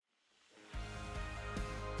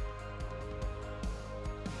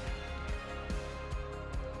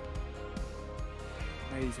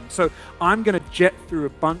amazing. So I'm going to jet through a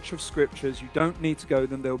bunch of scriptures. You don't need to go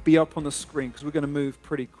them. They'll be up on the screen because we're going to move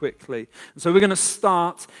pretty quickly. And so we're going to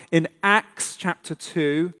start in Acts chapter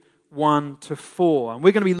 2, 1 to 4. And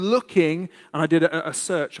we're going to be looking, and I did a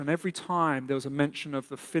search on every time there was a mention of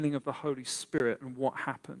the filling of the Holy Spirit and what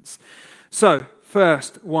happens. So,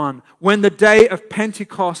 first one, when the day of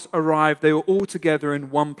Pentecost arrived, they were all together in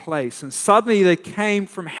one place. And suddenly there came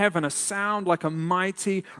from heaven a sound like a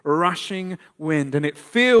mighty rushing wind, and it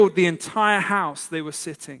filled the entire house they were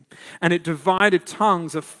sitting. And it divided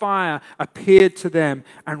tongues of fire appeared to them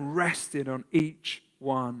and rested on each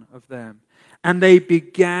one of them. And they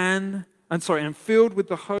began, and filled with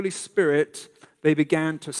the Holy Spirit, they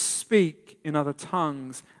began to speak in other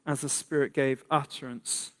tongues as the Spirit gave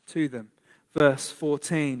utterance to them. Verse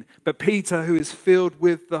 14, but Peter, who is filled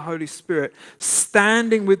with the Holy Spirit,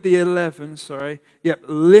 standing with the 11,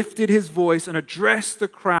 lifted his voice and addressed the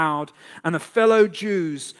crowd and the fellow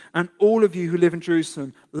Jews and all of you who live in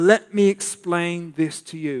Jerusalem. Let me explain this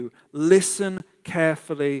to you. Listen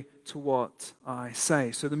carefully to what I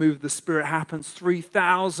say. So the move of the Spirit happens.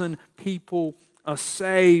 3,000 people are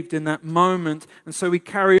saved in that moment. And so we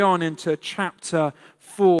carry on into chapter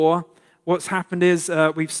 4. What's happened is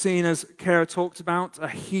we've seen, as Kara talked about, a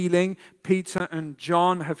healing. Peter and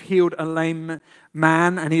John have healed a lame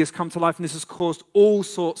man, and he has come to life, and this has caused all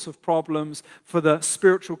sorts of problems for the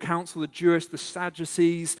spiritual council, the Jewish, the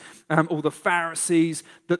Sadducees, or the Pharisees,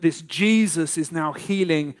 that this Jesus is now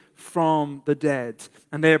healing from the dead.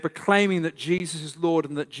 And they are proclaiming that Jesus is Lord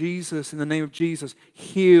and that Jesus, in the name of Jesus,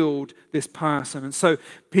 healed this person. And so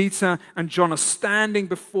Peter and John are standing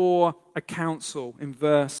before a council in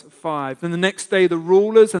verse 5. Then the next day the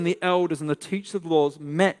rulers and the elders and the teachers of laws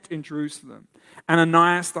met in Jerusalem.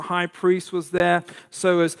 Ananias, the high priest, was there.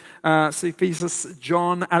 So was Cephas,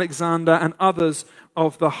 John, Alexander, and others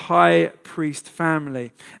of the high priest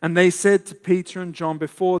family. And they said to Peter and John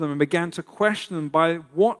before them and began to question them, by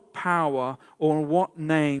what power or what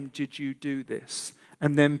name did you do this?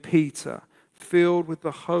 And then Peter, filled with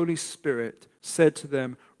the Holy Spirit, said to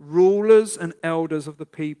them, rulers and elders of the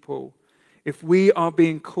people, if we are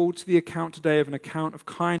being called to the account today of an account of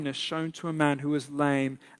kindness shown to a man who was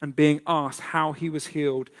lame and being asked how he was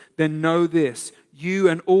healed, then know this, you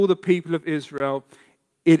and all the people of Israel,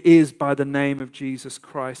 it is by the name of Jesus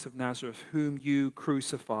Christ of Nazareth, whom you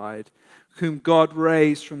crucified, whom God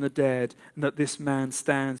raised from the dead, and that this man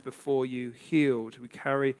stands before you healed. We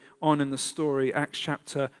carry on in the story, Acts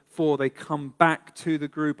chapter 4. They come back to the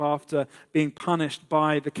group after being punished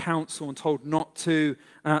by the council and told not to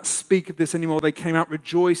speak of this anymore. They came out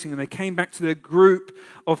rejoicing, and they came back to their group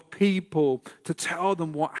of people to tell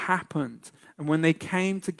them what happened. And when they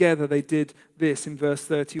came together, they did this in verse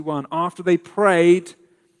 31. After they prayed,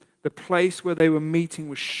 the place where they were meeting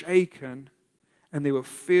was shaken, and they were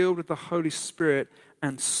filled with the Holy Spirit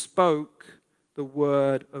and spoke the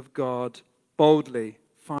word of God boldly.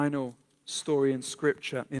 Final story in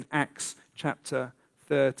Scripture in Acts chapter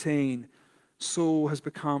 13. Saul has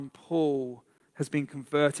become Paul, has been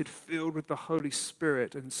converted, filled with the Holy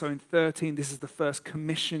Spirit. And so in 13, this is the first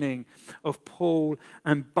commissioning of Paul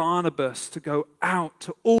and Barnabas to go out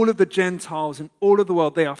to all of the Gentiles in all of the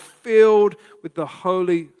world. They are filled with the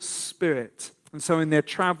Holy Spirit. And so in their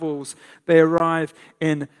travels, they arrive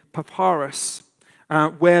in Papyrus,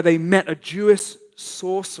 where they met a Jewish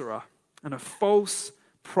sorcerer and a false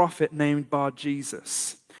prophet named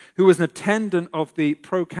Bar-Jesus, who was an attendant of the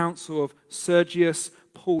proconsul of Sergius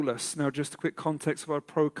Paulus. Now, just a quick context of what a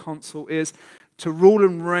proconsul is. To rule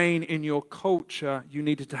and reign in your culture, you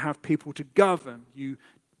needed to have people to govern. You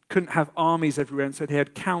couldn't have armies everywhere, and so they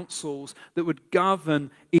had councils that would govern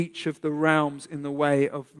each of the realms in the way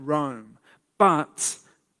of Rome. But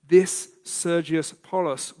this Sergius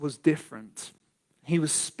Paulus was different. He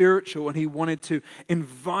was spiritual, and he wanted to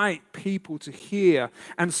invite people to hear.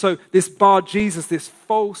 And so this Bar-Jesus, this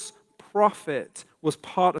false prophet, was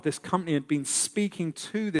part of this company and had been speaking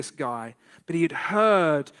to this guy. But he had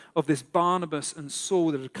heard of this Barnabas and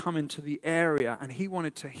Saul that had come into the area, and he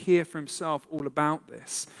wanted to hear for himself all about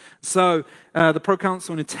this. So the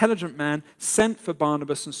proconsul, an intelligent man, sent for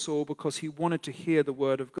Barnabas and Saul because he wanted to hear the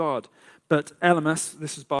word of God. But Elymas,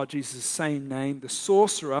 this is Bar-Jesus' same name, the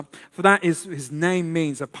sorcerer, for that is his name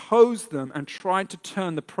means, opposed them and tried to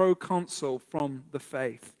turn the proconsul from the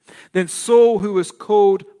faith. Then Saul, who was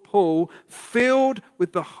called Paul, filled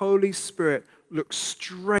with the Holy Spirit, looked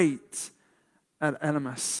straight at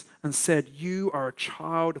Elymas and said, "You are a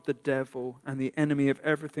child of the devil and the enemy of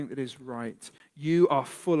everything that is right. You are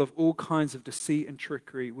full of all kinds of deceit and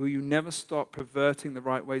trickery. Will you never stop perverting the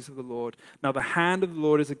right ways of the Lord? Now the hand of the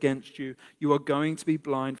Lord is against you. You are going to be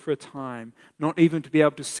blind for a time, not even to be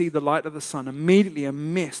able to see the light of the sun." Immediately a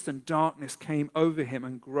mist and darkness came over him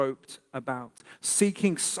and groped about,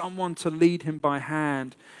 seeking someone to lead him by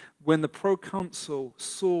hand. When the proconsul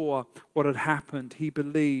saw what had happened, he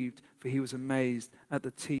believed, for he was amazed at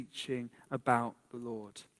the teaching about the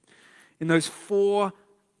Lord. In those 4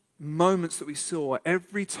 moments that we saw,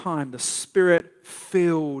 every time the Spirit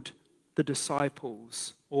filled the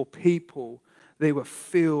disciples or people, they were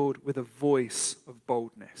filled with a voice of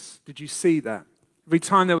boldness. Did you see that? Every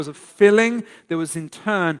time there was a filling, there was in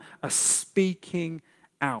turn a speaking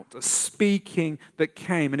out, a speaking that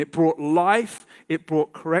came, and it brought life, it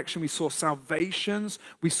brought correction. We saw salvations,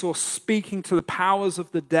 we saw speaking to the powers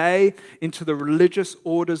of the day, into the religious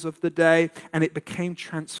orders of the day, and it became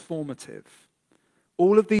transformative.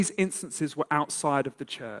 All of these instances were outside of the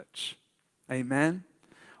church. Amen?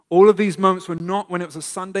 All of these moments were not when it was a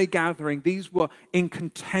Sunday gathering. These were in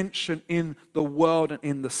contention in the world and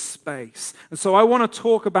in the space. And so I want to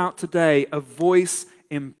talk about today a voice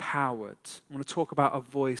empowered. I want to talk about a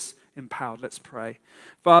voice empowered. Let's pray.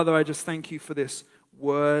 Father, I just thank you for this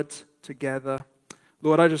word together.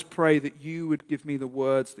 Lord, I just pray that you would give me the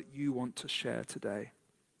words that you want to share today.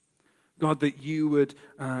 God, that you would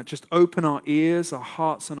just open our ears, our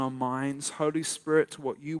hearts, and our minds, Holy Spirit, to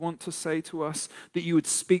what you want to say to us, that you would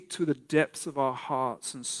speak to the depths of our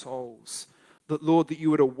hearts and souls, that, Lord, that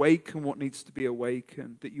you would awaken what needs to be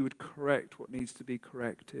awakened, that you would correct what needs to be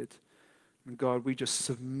corrected. And God, we just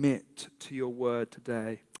submit to your word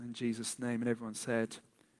today in Jesus' name. And everyone said,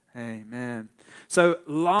 amen. So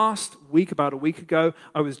last week, about a week ago,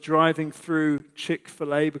 I was driving through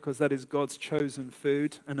Chick-fil-A because that is God's chosen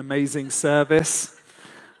food, an amazing service.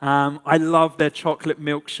 I love their chocolate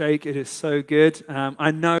milkshake. It is so good. I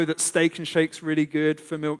know that Steak and Shake's really good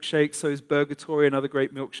for milkshakes, so is Burgatory, another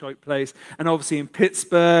great milkshake place. And obviously in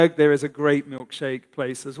Pittsburgh, there is a great milkshake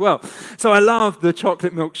place as well. So I love the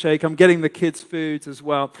chocolate milkshake. I'm getting the kids' foods as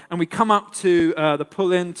well. And we come up to the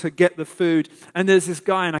pull-in to get the food, and there's this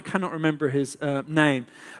guy, and I cannot remember his name,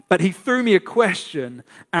 but he threw me a question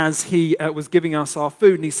as he was giving us our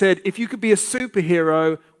food. And he said, if you could be a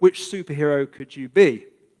superhero, which superhero could you be?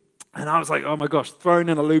 And I was like, oh my gosh, thrown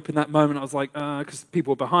in a loop in that moment. I was like, because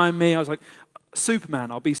people were behind me. I was like,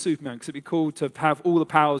 Superman, I'll be Superman, because it'd be cool to have all the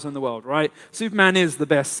powers in the world, right? Superman is the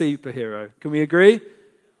best superhero. Can we agree?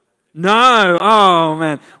 No. Oh,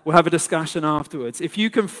 man. We'll have a discussion afterwards. If you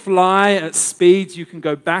can fly at speeds, you can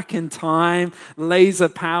go back in time, laser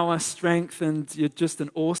power, strength, and you're just an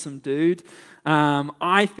awesome dude.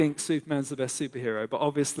 I think Superman's the best superhero, but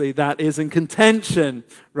obviously that is in contention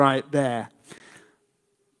right there.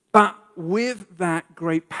 But with that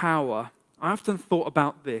great power, I often thought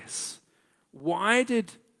about this. Why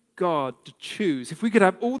did God choose, if we could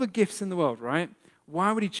have all the gifts in the world, right?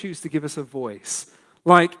 Why would he choose to give us a voice?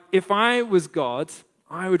 Like, if I was God,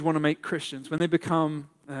 I would want to make Christians, when they become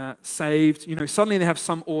saved, suddenly they have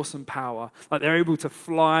some awesome power. Like they're able to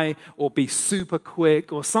fly or be super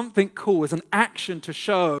quick or something cool as an action to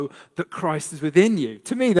show that Christ is within you.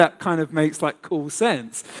 To me, that kind of makes like cool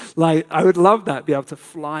sense. Like, I would love that, be able to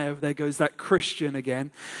fly over there goes that Christian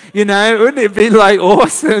again. Wouldn't it be like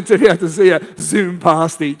awesome to be able to see zoom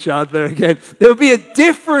past each other again? There would be a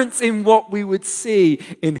difference in what we would see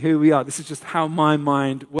in who we are. This is just how my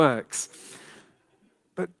mind works.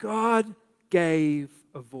 But God gave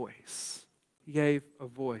a voice. He gave a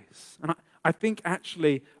voice. And I think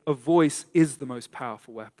actually a voice is the most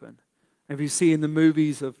powerful weapon. If you see in the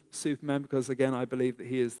movies of Superman, because again, I believe that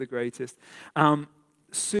he is the greatest,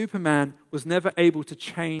 Superman was never able to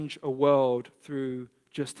change a world through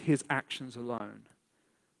just his actions alone.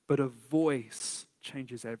 But a voice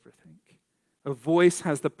changes everything. A voice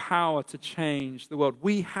has the power to change the world.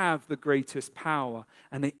 We have the greatest power,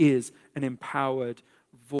 and it is an empowered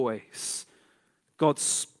voice. God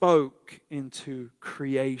spoke into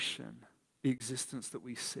creation the existence that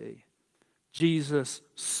we see. Jesus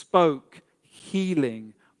spoke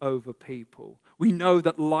healing over people. We know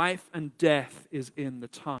that life and death is in the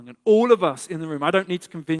tongue. And all of us in the room, I don't need to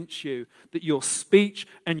convince you that your speech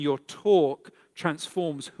and your talk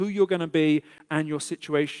transforms who you're going to be and your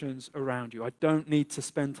situations around you. I don't need to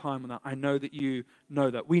spend time on that. I know that you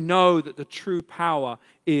know that. We know that the true power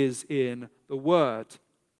is in the Word.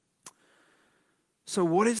 So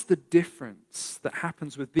what is the difference that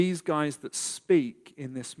happens with these guys that speak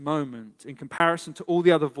in this moment in comparison to all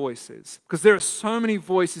the other voices? Because there are so many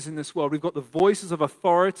voices in this world. We've got the voices of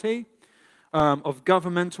authority, of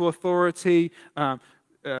governmental authority,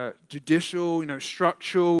 judicial,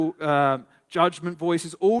 structural, judgment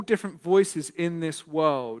voices, all different voices in this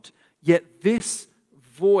world. Yet this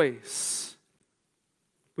voice,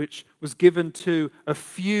 which was given to a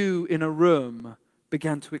few in a room,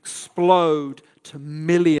 began to explode to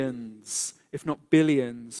millions, if not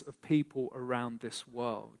billions, of people around this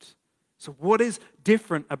world. So what is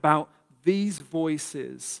different about these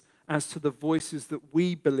voices as to the voices that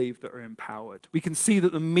we believe that are empowered? We can see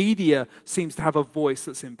that the media seems to have a voice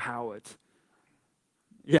that's empowered.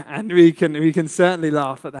 Yeah, and we can certainly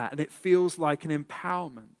laugh at that, and it feels like an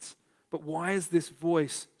empowerment. But why is this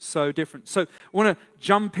voice so different? So I want to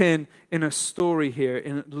jump in a story here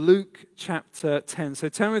in Luke chapter 10. So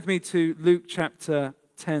turn with me to Luke chapter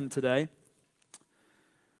 10 today.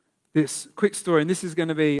 This quick story, and this is going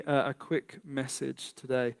to be a quick message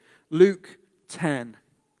today. Luke 10.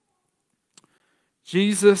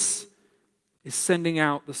 Jesus is sending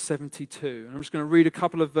out the 72. And I'm just going to read a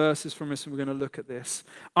couple of verses from this, and we're going to look at this.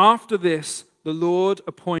 After this, the Lord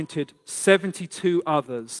appointed 72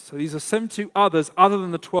 others. So these are 72 others other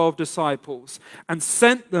than the 12 disciples, and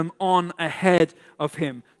sent them on ahead of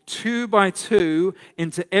him, 2 by 2,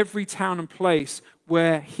 into every town and place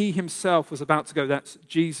where he himself was about to go. That's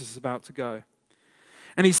Jesus is about to go.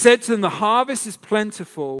 And he said to them, the harvest is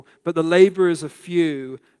plentiful, but the laborers are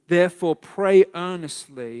few. Therefore, pray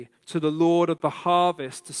earnestly to the Lord of the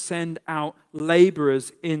harvest to send out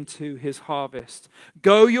laborers into his harvest.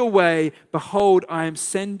 Go your way. Behold, I am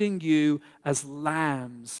sending you as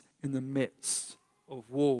lambs in the midst of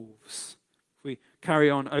wolves. We carry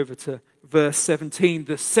on over to verse 17.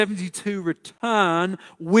 The 72 return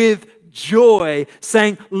with joy,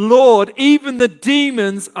 saying, Lord, even the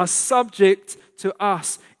demons are subject to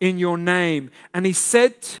us in your name. And he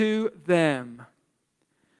said to them,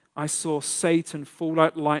 I saw Satan fall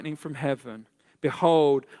like lightning from heaven.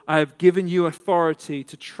 Behold, I have given you authority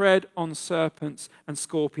to tread on serpents and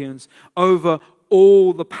scorpions over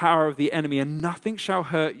all the power of the enemy, and nothing shall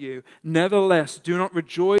hurt you. Nevertheless, do not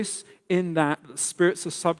rejoice in that the spirits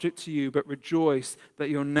are subject to you, but rejoice that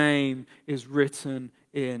your name is written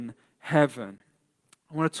in heaven.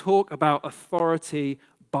 I want to talk about authority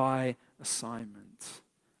by assignment.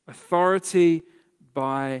 Authority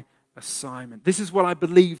by assignment. This is what I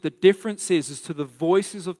believe the difference is as to the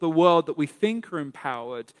voices of the world that we think are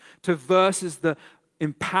empowered to versus the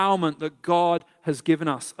empowerment that God has given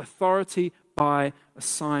us. Authority by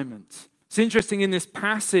assignment. It's interesting in this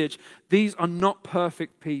passage, these are not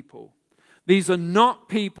perfect people. These are not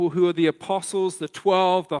people who are the apostles, the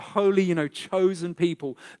 12, the holy, chosen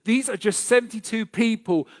people. These are just 72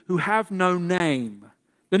 people who have no name.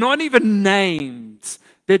 They're not even named.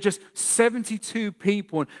 They're just 72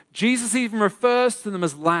 people. And Jesus even refers to them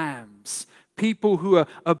as lambs. People who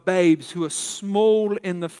are babes, who are small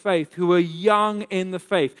in the faith, who are young in the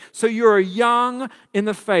faith. So you're a young in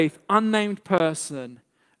the faith, unnamed person.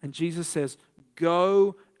 And Jesus says,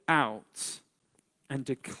 go out and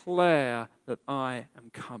declare that I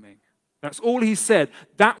am coming. That's all he said.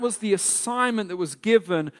 That was the assignment that was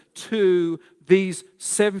given to these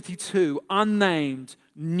 72 unnamed,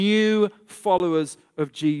 new followers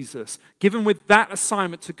of Jesus. Given with that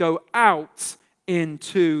assignment to go out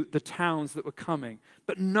into the towns that were coming.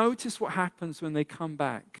 But notice what happens when they come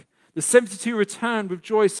back. The 72 returned with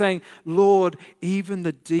joy, saying, Lord, even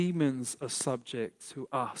the demons are subject to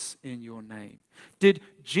us in your name. Did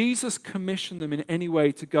Jesus commission them in any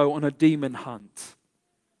way to go on a demon hunt?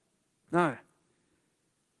 No.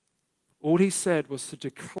 All he said was to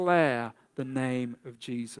declare the name of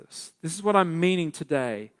Jesus. This is what I'm meaning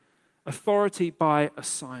today. Authority by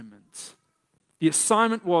assignment. The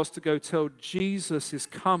assignment was to go tell Jesus is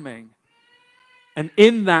coming. And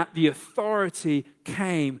in that, the authority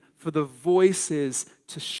came for the voices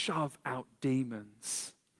to shove out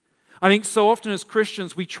demons. I think so often as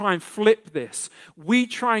Christians, we try and flip this. We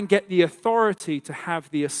try and get the authority to have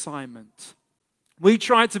the assignment. We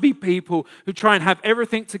try to be people who try and have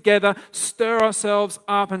everything together, stir ourselves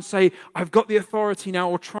up and say, I've got the authority now,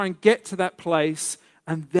 or try and get to that place,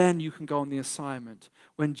 and then you can go on the assignment.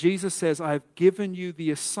 When Jesus says, I have given you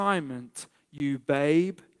the assignment, you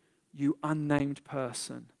babe, you unnamed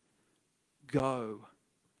person, go,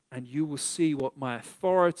 and you will see what my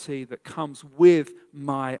authority that comes with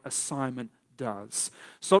my assignment does.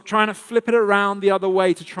 Stop trying to flip it around the other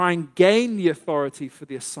way to try and gain the authority for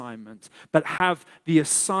the assignment, but have the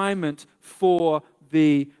assignment for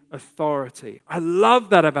the authority. I love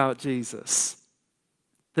that about Jesus.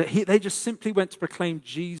 That they just simply went to proclaim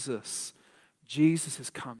Jesus. Jesus is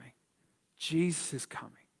coming. Jesus is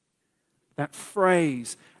coming. That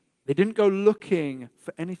phrase, they didn't go looking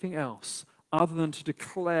for anything else other than to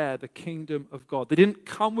declare the kingdom of God. They didn't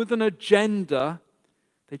come with an agenda.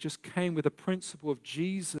 They just came with a principle of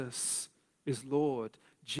Jesus is Lord.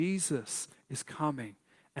 Jesus is coming.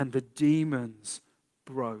 And the demons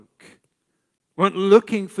broke. Weren't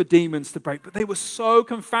looking for demons to break, but they were so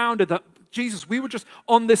confounded that, Jesus, we were just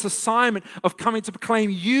on this assignment of coming to proclaim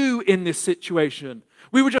you in this situation.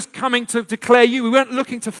 We were just coming to declare you. We weren't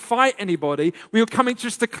looking to fight anybody. We were coming to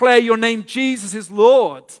just declare your name, Jesus is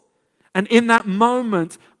Lord. And in that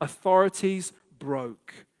moment, authorities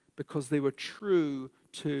broke because they were true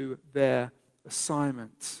to their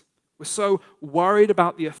assignment. We're so worried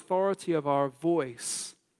about the authority of our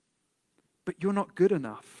voice, but you're not good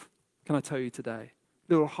enough, can I tell you today?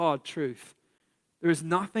 Little hard truth. There is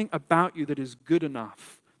nothing about you that is good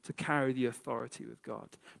enough to carry the authority with God.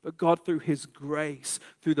 But God, through His grace,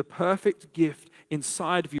 through the perfect gift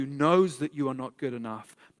inside of you, knows that you are not good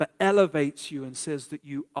enough, but elevates you and says that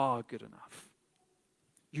you are good enough.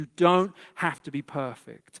 You don't have to be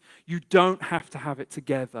perfect. You don't have to have it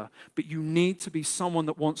together. But you need to be someone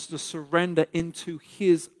that wants to surrender into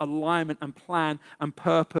His alignment and plan and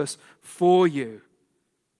purpose for you.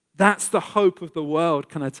 That's the hope of the world,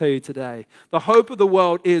 can I tell you today? The hope of the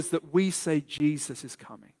world is that we say Jesus is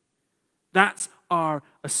coming. That's our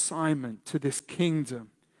assignment to this kingdom.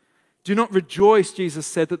 Do not rejoice, Jesus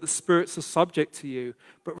said, that the spirits are subject to you,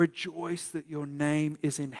 but rejoice that your name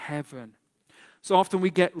is in heaven. So often we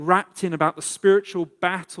get wrapped in about the spiritual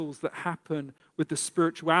battles that happen with the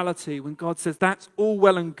spirituality when God says that's all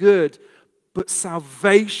well and good, but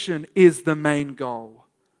salvation is the main goal.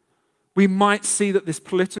 We might see that this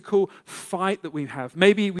political fight that we have,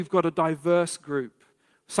 maybe we've got a diverse group.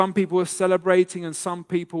 Some people are celebrating and some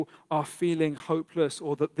people are feeling hopeless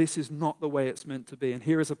or that this is not the way it's meant to be. And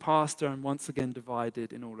here is a pastor, I'm once again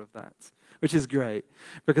divided in all of that, which is great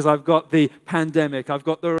because I've got the pandemic, I've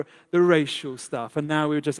got the racial stuff, and now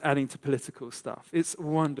we're just adding to political stuff. It's a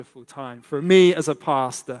wonderful time for me as a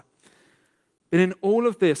pastor. But in all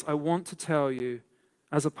of this, I want to tell you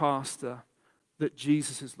as a pastor that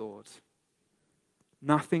Jesus is Lord.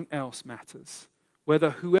 Nothing else matters. Whether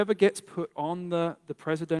whoever gets put on the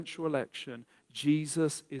presidential election,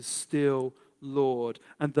 Jesus is still Lord.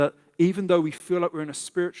 And that even though we feel like we're in a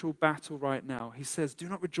spiritual battle right now, He says, do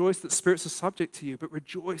not rejoice that spirits are subject to you, but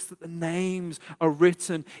rejoice that the names are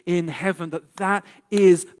written in heaven, that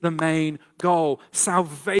is the main goal.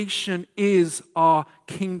 Salvation is our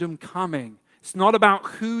kingdom coming. It's not about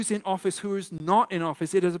who's in office, who is not in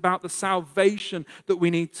office. It is about the salvation that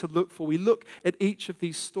we need to look for. We look at each of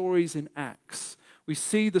these stories in Acts. We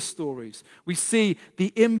see the stories. We see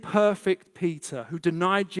the imperfect Peter who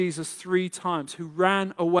denied Jesus 3 times, who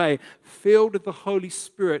ran away, filled with the Holy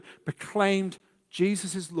Spirit, proclaimed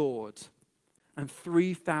Jesus is Lord, and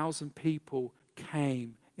 3,000 people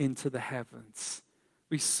came into the heavens.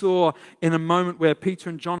 We saw in a moment where Peter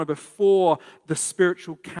and John are before the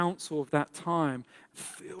spiritual council of that time,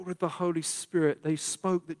 filled with the Holy Spirit. They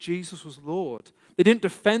spoke that Jesus was Lord. They didn't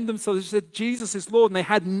defend themselves. They said Jesus is Lord, and they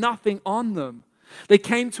had nothing on them. They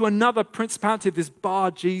came to another principality of this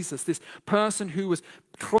Bar Jesus, this person who was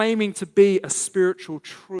claiming to be a spiritual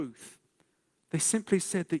truth. They simply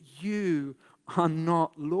said that you are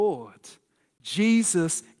not Lord.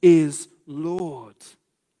 Jesus is Lord.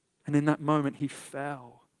 And in that moment, he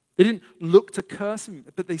fell. They didn't look to curse him,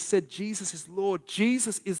 but they said, Jesus is Lord.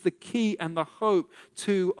 Jesus is the key and the hope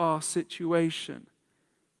to our situation.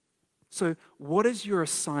 So what is your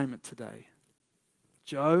assignment today?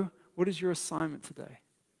 Joe, what is your assignment today?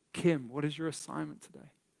 Kim, what is your assignment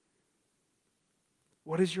today?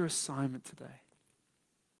 What is your assignment today?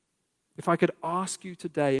 If I could ask you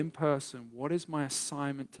today in person, what is my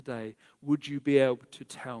assignment today? Would you be able to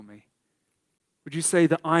tell me? Would you say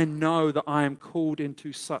that I know that I am called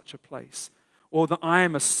into such a place, or that I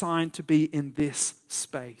am assigned to be in this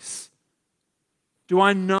space? Do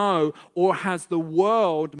I know, or has the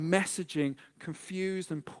world messaging confused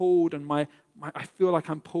and pulled, and I feel like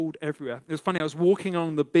I'm pulled everywhere? It was funny, I was walking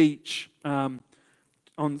on the beach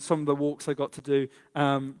on some of the walks I got to do,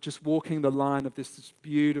 just walking the line of this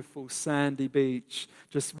beautiful sandy beach,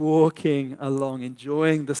 just walking along,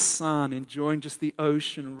 enjoying the sun, enjoying just the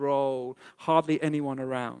ocean roll, hardly anyone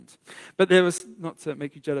around. But there was, not to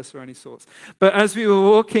make you jealous or any sorts, but as we were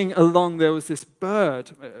walking along, there was this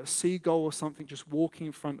bird, a seagull or something, just walking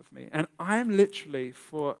in front of me. And I am literally,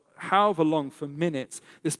 for however long, for minutes,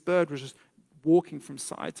 this bird was just walking from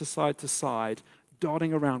side to side to side,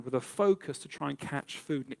 darting around with a focus to try and catch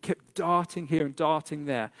food. And it kept darting here and darting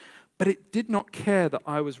there. But it did not care that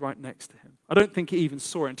I was right next to him. I don't think it even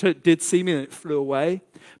saw it until it did see me and it flew away.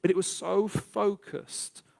 But it was so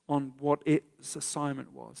focused on what its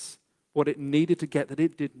assignment was. what it needed to get, that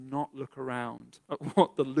it did not look around at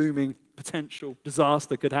what the looming potential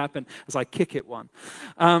disaster could happen as I kick it one.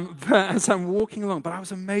 But as I'm walking along, but I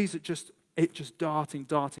was amazed at it just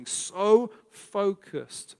darting. So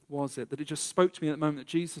focused was it that it just spoke to me at the moment, that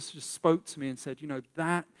Jesus just spoke to me and said,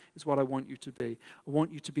 that is what I want you to be. I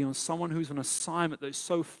want you to be on someone who's on assignment that is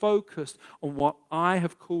so focused on what I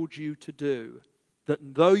have called you to do, that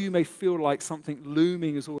though you may feel like something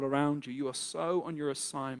looming is all around you, you are so on your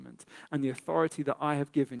assignment and the authority that I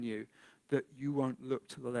have given you that you won't look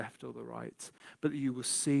to the left or the right, but that you will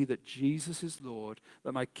see that Jesus is Lord,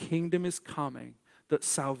 that my kingdom is coming, that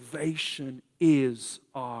salvation is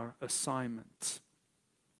our assignment.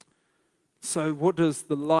 So what does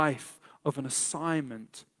the life of an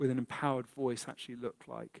assignment with an empowered voice actually look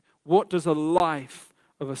like? What does a life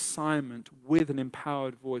of assignment with an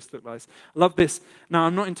empowered voice look like? I love this. Now,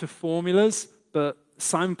 I'm not into formulas, but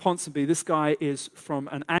Simon Ponsonby, this guy is from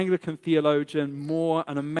an Anglican theologian,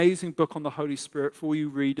 an amazing book on the Holy Spirit for all you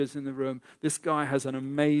readers in the room. This guy has an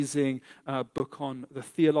amazing book on the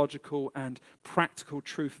theological and practical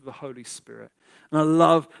truth of the Holy Spirit. And I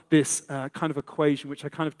love this kind of equation, which I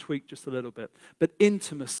kind of tweaked just a little bit. But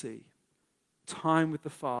intimacy, time with the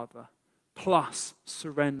Father, plus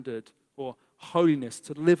surrendered or holiness,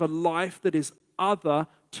 to live a life that is other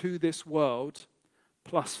to this world,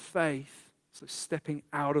 plus faith, so stepping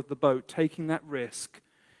out of the boat, taking that risk,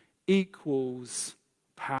 equals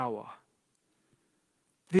power.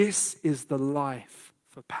 This is the life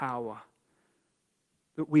for power.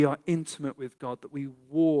 That we are intimate with God, that we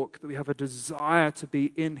walk, that we have a desire to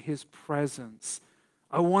be in His presence.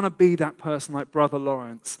 I want to be that person like Brother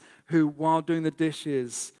Lawrence, who while doing the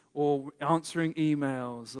dishes or answering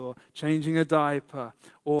emails or changing a diaper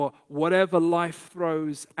or whatever life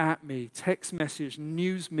throws at me, text message,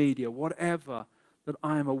 news media, whatever, that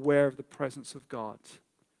I am aware of the presence of God.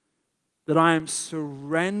 That I am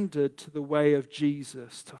surrendered to the way of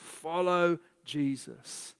Jesus, to follow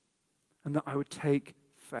Jesus, and that I would take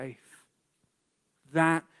faith.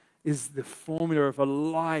 That is the formula of a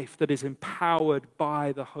life that is empowered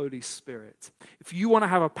by the Holy Spirit. If you want to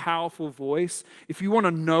have a powerful voice, if you want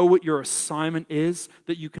to know what your assignment is,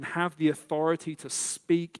 that you can have the authority to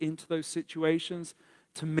speak into those situations,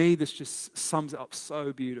 to me, this just sums it up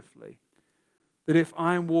so beautifully. That if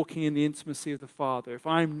I'm walking in the intimacy of the Father, if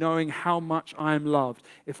I'm knowing how much I am loved,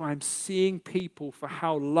 if I'm seeing people for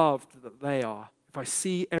how loved that they are, if I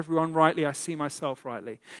see everyone rightly, I see myself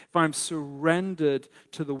rightly. If I'm surrendered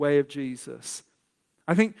to the way of Jesus,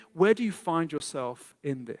 I think, where do you find yourself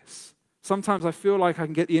in this? Sometimes I feel like I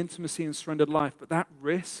can get the intimacy and surrendered life, but that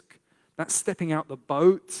risk, that stepping out the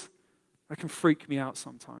boat, that can freak me out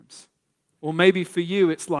sometimes. Or maybe for you,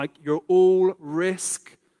 it's like you're all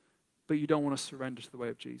risk, but you don't want to surrender to the way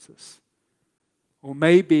of Jesus. Or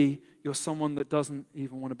maybe you're someone that doesn't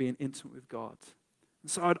even want to be intimate with God. And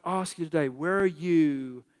so I'd ask you today, where are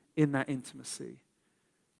you in that intimacy?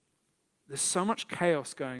 There's so much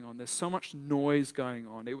chaos going on. There's so much noise going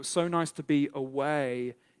on. It was so nice to be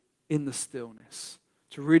away in the stillness,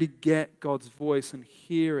 to really get God's voice and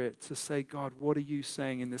hear it, to say, God, what are you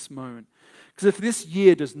saying in this moment? Because if this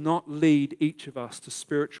year does not lead each of us to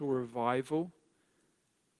spiritual revival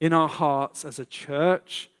in our hearts as a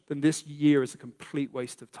church, then this year is a complete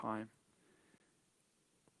waste of time.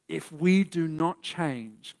 If we do not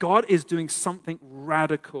change, God is doing something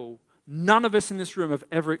radical. None of us in this room have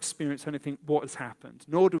ever experienced anything what has happened,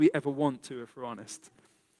 nor do we ever want to, if we're honest.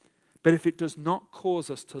 But if it does not cause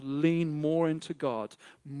us to lean more into God,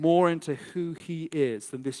 more into who He is,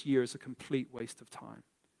 then this year is a complete waste of time.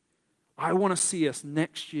 I want to see us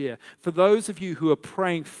next year. For those of you who are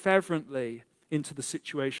praying fervently into the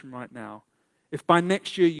situation right now, if by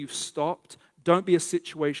next year you've stopped, don't be a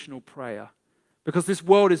situational prayer. Because this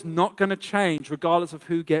world is not going to change regardless of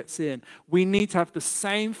who gets in. We need to have the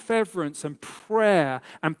same fervence and prayer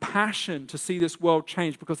and passion to see this world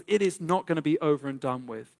change, because it is not going to be over and done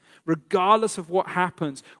with. Regardless of what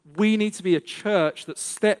happens, we need to be a church that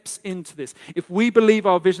steps into this. If we believe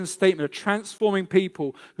our vision statement of transforming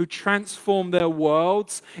people who transform their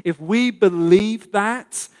worlds, if we believe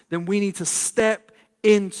that, then we need to step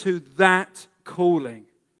into that calling.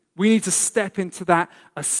 We need to step into that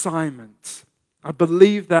assignment. I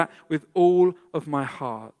believe that with all of my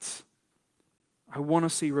heart. I want to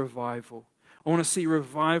see revival. I want to see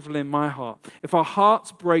revival in my heart. If our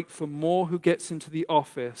hearts break for more who gets into the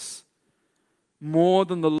office, more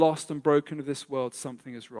than the lost and broken of this world,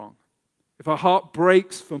 something is wrong. If our heart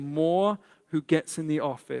breaks for more who gets in the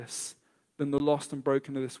office than the lost and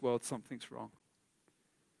broken of this world, something's wrong.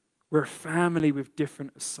 We're a family with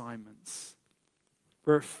different assignments.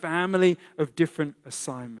 We're a family of different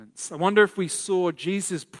assignments. I wonder if we saw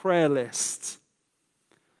Jesus' prayer list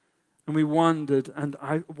and we wondered, and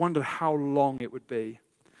I wondered how long it would be.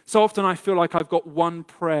 So often I feel like I've got one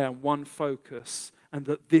prayer and one focus, and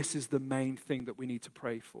that this is the main thing that we need to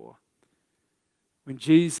pray for. When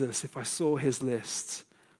Jesus, if I saw his list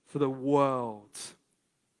for the world,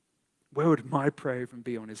 where would my prayer even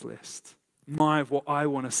be on his list? What I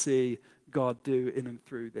want to see God do in and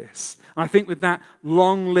through this. And I think with that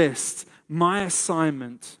long list, my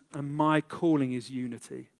assignment and my calling is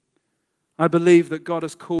unity. I believe that God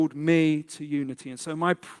has called me to unity. And so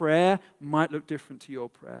my prayer might look different to your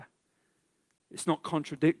prayer. It's not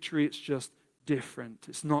contradictory, it's just different.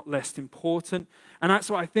 It's not less important. And that's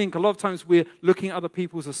what I think. A lot of times we're looking at other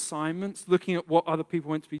people's assignments, looking at what other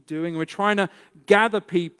people want to be doing, and we're trying to gather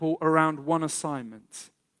people around one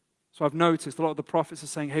assignment. So I've noticed a lot of the prophets are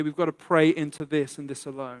saying, hey, we've got to pray into this and this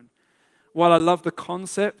alone. While I love the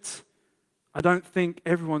concept, I don't think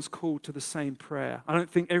everyone's called to the same prayer. I don't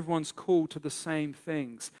think everyone's called to the same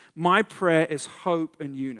things. My prayer is hope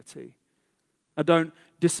and unity. I don't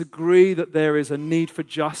disagree that there is a need for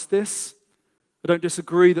justice. I don't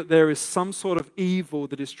disagree that there is some sort of evil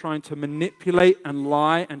that is trying to manipulate and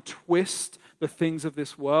lie and twist the things of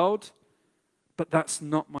this world. But that's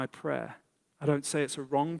not my prayer. I don't say it's a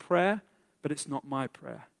wrong prayer, but it's not my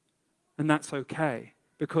prayer. And that's okay,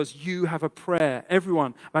 because you have a prayer.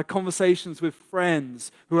 Everyone, I had conversations with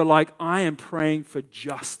friends who are like, I am praying for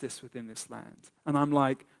justice within this land. And I'm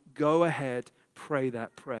like, go ahead, pray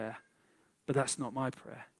that prayer. But that's not my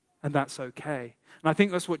prayer. And that's okay. And I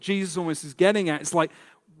think that's what Jesus almost is getting at. It's like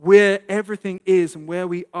where everything is and where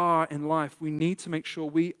we are in life, we need to make sure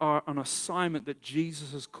we are on assignment that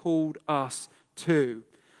Jesus has called us to.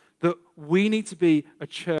 That we need to be a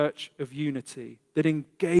church of unity that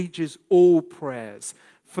engages all prayers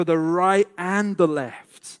for the right and the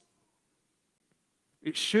left.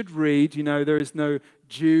 It should read, there is no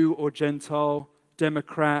Jew or Gentile,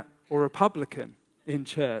 Democrat or Republican in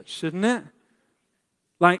church, shouldn't it?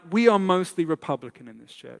 Like, we are mostly Republican in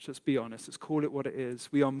this church. Let's be honest. Let's call it what it is.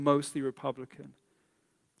 We are mostly Republican.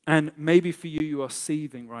 And maybe for you, you are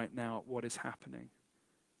seething right now at what is happening.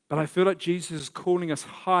 But I feel like Jesus is calling us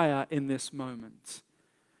higher in this moment.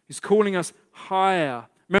 He's calling us higher.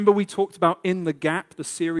 Remember we talked about In the Gap, the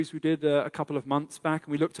series we did a couple of months back,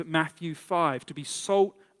 and we looked at Matthew 5, to be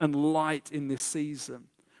salt and light in this season.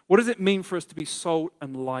 What does it mean for us to be salt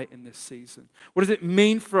and light in this season? What does it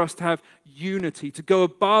mean for us to have unity, to go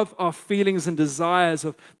above our feelings and desires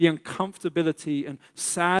of the uncomfortability and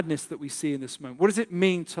sadness that we see in this moment? What does it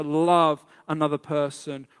mean to love another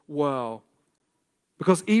person well?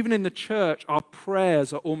 Because even in the church, our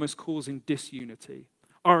prayers are almost causing disunity.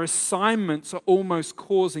 Our assignments are almost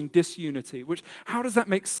causing disunity, which, how does that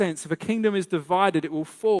make sense? If a kingdom is divided, it will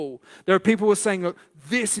fall. There are people who are saying, look,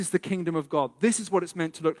 this is the kingdom of God. This is what it's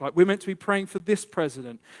meant to look like. We're meant to be praying for this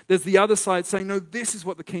president. There's the other side saying, no, this is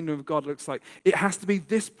what the kingdom of God looks like. It has to be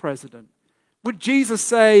this president. Would Jesus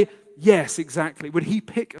say, yes, exactly? Would he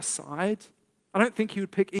pick a side? I don't think he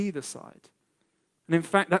would pick either side. And in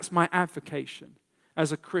fact, that's my advocation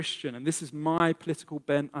as a Christian. And this is my political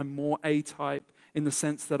bent. I'm more A-type, in the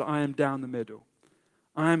sense that I am down the middle.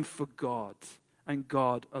 I am for God and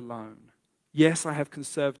God alone. Yes, I have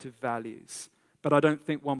conservative values, but I don't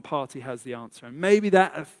think one party has the answer. And maybe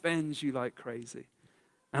that offends you like crazy.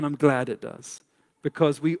 And I'm glad it does,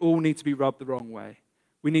 because we all need to be rubbed the wrong way.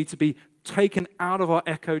 We need to be taken out of our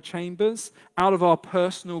echo chambers, out of our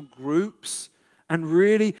personal groups, and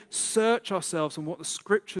really search ourselves on what the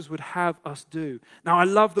scriptures would have us do. Now, I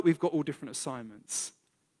love that we've got all different assignments.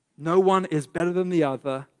 No one is better than the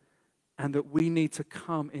other, and that we need to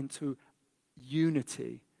come into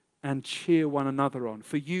unity and cheer one another on.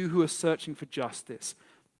 For you who are searching for justice,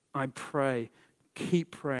 I pray,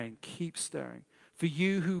 keep praying, keep stirring. For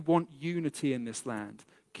you who want unity in this land,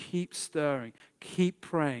 keep stirring, keep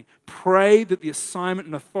praying. Pray that the assignment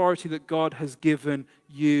and authority that God has given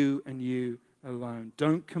you and you alone.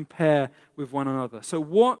 Don't compare with one another. So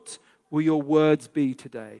what will your words be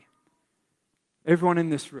today? Everyone in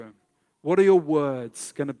this room, what are your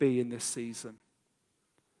words going to be in this season?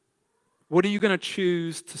 What are you going to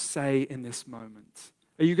choose to say in this moment?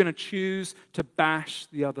 Are you going to choose to bash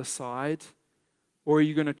the other side? Or are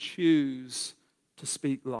you going to choose to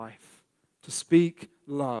speak life, to speak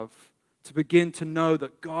love, to begin to know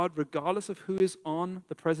that God, regardless of who is on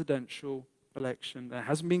the presidential election, that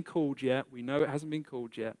hasn't been called yet, we know it hasn't been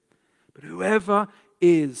called yet, but whoever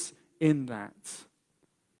is in that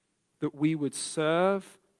we would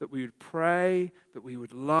serve, that we would pray, that we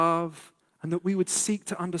would love, and that we would seek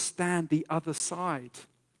to understand the other side.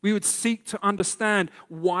 We would seek to understand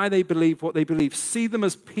why they believe what they believe. See them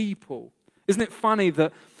as people. Isn't it funny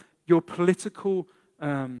that your political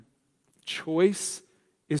choice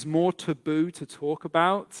is more taboo to talk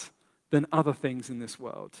about than other things in this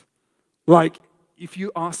world? Like, if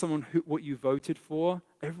you ask someone what you voted for,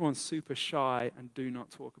 everyone's super shy and do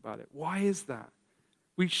not talk about it. Why is that?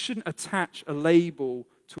 We shouldn't attach a label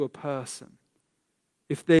to a person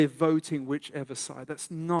if they're voting whichever side.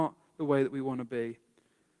 That's not the way that we want to be.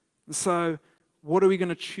 And so, what are we going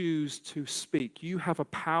to choose to speak? You have a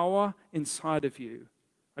power inside of you.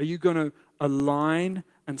 Are you going to align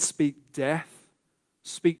and speak death,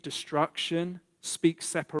 speak destruction, speak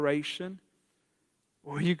separation?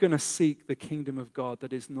 Or are you going to seek the kingdom of God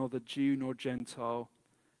that is neither Jew nor Gentile,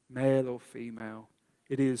 male or female?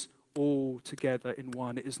 It is all together in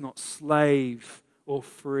one. It is not slave or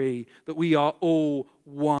free, that we are all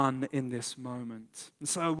one in this moment. And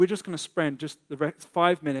so we're just going to spend just the next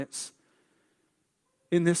 5 minutes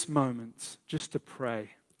in this moment just to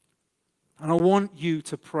pray. And I want you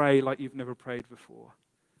to pray like you've never prayed before.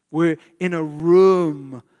 We're in a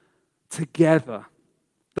room together.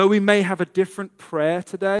 Though we may have a different prayer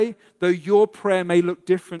today, though your prayer may look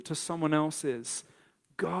different to someone else's,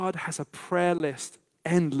 God has a prayer list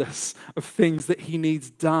endless of things that he needs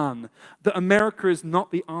done. That America is not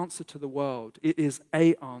the answer to the world. It is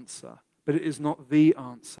a answer, but it is not the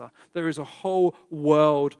answer. There is a whole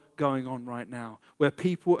world going on right now where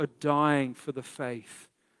people are dying for the faith,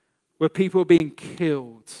 where people are being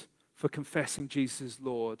killed for confessing Jesus as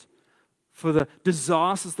Lord, for the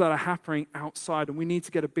disasters that are happening outside, and we need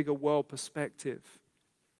to get a bigger world perspective.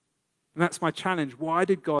 And that's my challenge. Why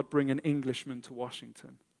did God bring an Englishman to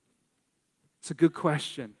Washington? It's a good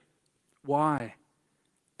question. Why?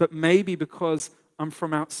 But maybe because I'm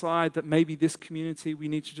from outside, that maybe this community,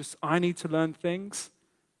 I need to learn things,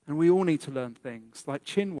 and we all need to learn things, like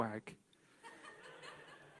chinwag.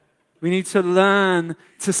 We need to learn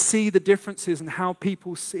to see the differences in how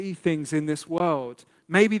people see things in this world.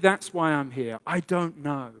 Maybe that's why I'm here. I don't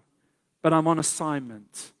know. But I'm on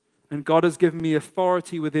assignment. And God has given me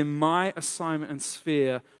authority within my assignment and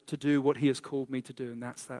sphere to do what he has called me to do. And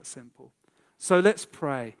that's that simple. So let's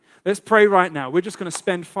pray. Let's pray right now. We're just going to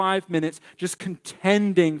spend 5 minutes just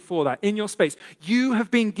contending for that. In your space, you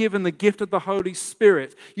have been given the gift of the Holy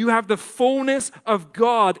Spirit. You have the fullness of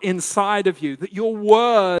God inside of you, that your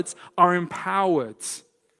words are empowered.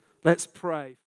 Let's pray.